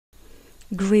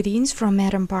Greetings from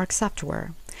Madam Park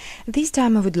Software. This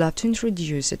time I would love to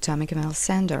introduce Atomic Email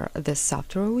Sender, the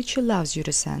software which allows you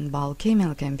to send bulk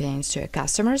email campaigns to your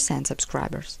customers and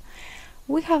subscribers.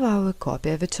 We have our copy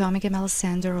of Atomic Email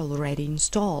Sender already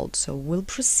installed, so we'll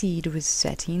proceed with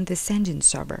setting the sending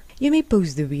server. You may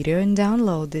pause the video and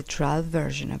download the trial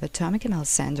version of Atomic Email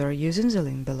Sender using the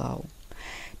link below.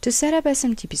 To set up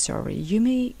SMTP server, you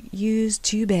may use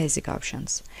two basic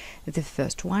options. The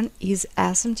first one is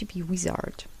SMTP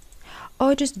Wizard.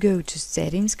 Or just go to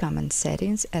Settings, Command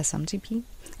Settings, SMTP.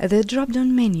 The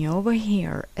drop-down menu over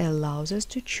here allows us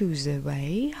to choose the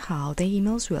way how the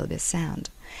emails will be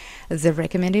sent. The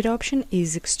recommended option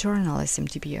is External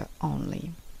SMTP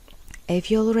only. If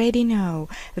you already know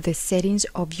the settings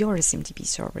of your SMTP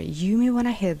server, you may want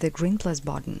to hit the green plus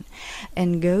button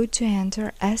and go to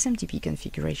Enter SMTP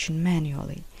configuration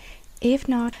manually. If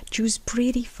not, choose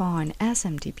Predefined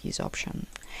SMTPs option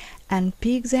and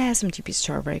pick the SMTP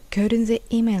server coding the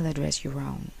email address you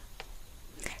own.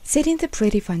 Setting the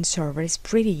predefined server is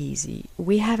pretty easy.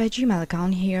 We have a Gmail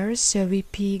account here, so we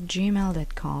pick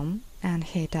gmail.com and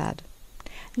hit Add.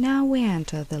 Now we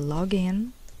enter the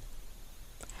login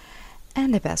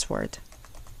and the password.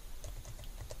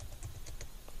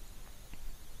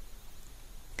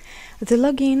 The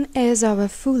login is our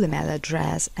full email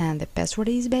address and the password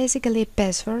is basically a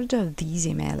password of this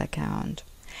email account.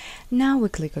 Now we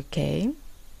click OK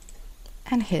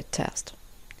and hit Test.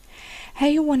 Here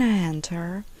you want to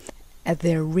enter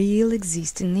the real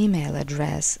existing email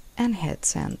address and hit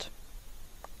Send.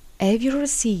 If you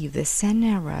receive the send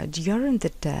error during the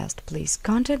test, please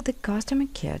contact the customer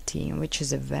care team, which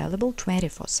is available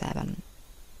 24/7.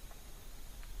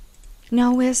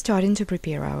 Now we are starting to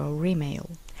prepare our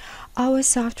email. Our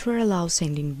software allows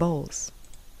sending both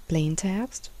plain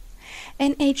text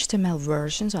and HTML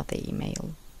versions of the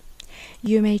email.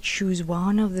 You may choose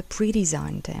one of the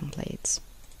pre-designed templates.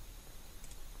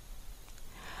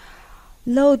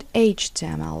 Load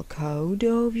HTML code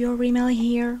of your email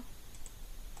here,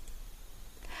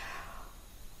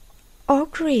 or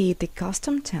create the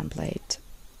custom template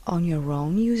on your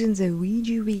own using the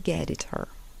wysiwyg editor.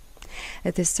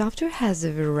 The software has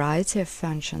a variety of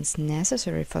functions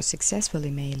necessary for successful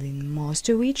emailing, most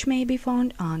of which may be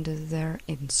found under the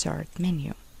Insert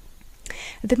menu.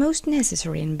 The most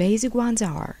necessary and basic ones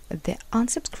are the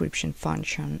unsubscription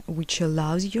function, which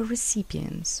allows your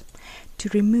recipients to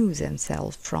remove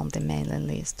themselves from the mailing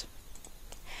list,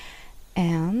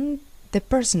 and the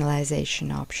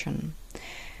personalization option,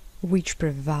 which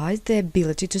provides the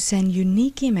ability to send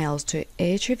unique emails to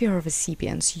each of your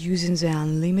recipients using the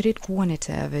unlimited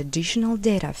quantity of additional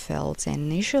data fields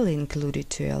initially included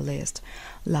to your list,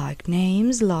 like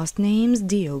names, last names,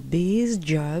 DOBs,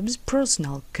 jobs,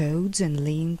 personal codes and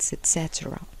links,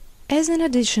 etc. As an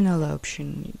additional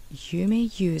option, you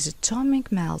may use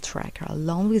Atomic Mail Tracker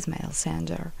along with Mail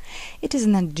Sender. It is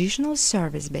an additional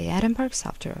service by Madam Park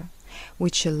Software,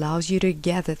 which allows you to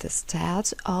gather the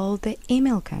stats of the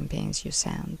email campaigns you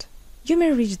send. You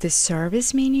may reach the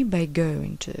service menu by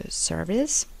going to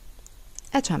Service,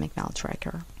 Atomic Mail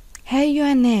Tracker. Here you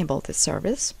enable the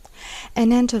service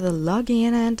and enter the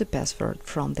login and the password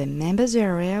from the members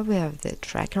area where the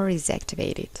tracker is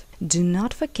activated. Do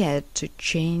not forget to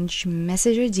change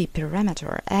message ID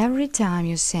parameter every time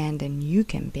you send a new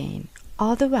campaign,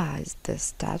 otherwise the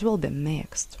stat will be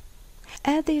mixed.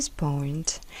 At this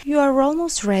point, you are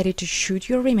almost ready to shoot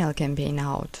your email campaign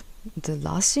out. The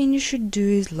last thing you should do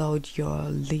is load your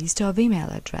list of email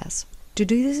address. To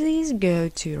do this, go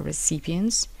to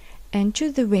Recipients and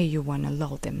choose the way you want to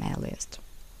load the mail list.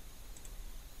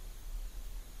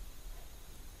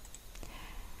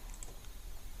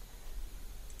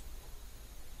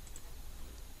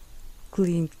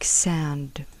 Click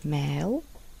Send Mail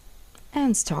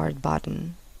and Start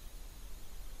button.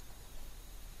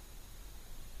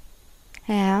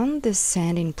 And the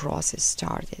sending process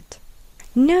started.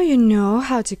 Now you know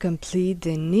how to complete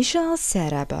the initial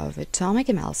setup of Atomic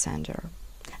Email Sender.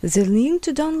 The link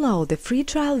to download the free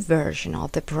trial version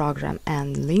of the program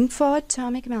and link for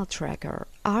Atomic Mail Tracker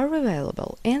are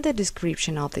available in the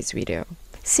description of this video.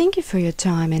 Thank you for your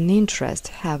time and interest.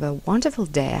 Have a wonderful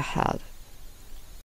day ahead.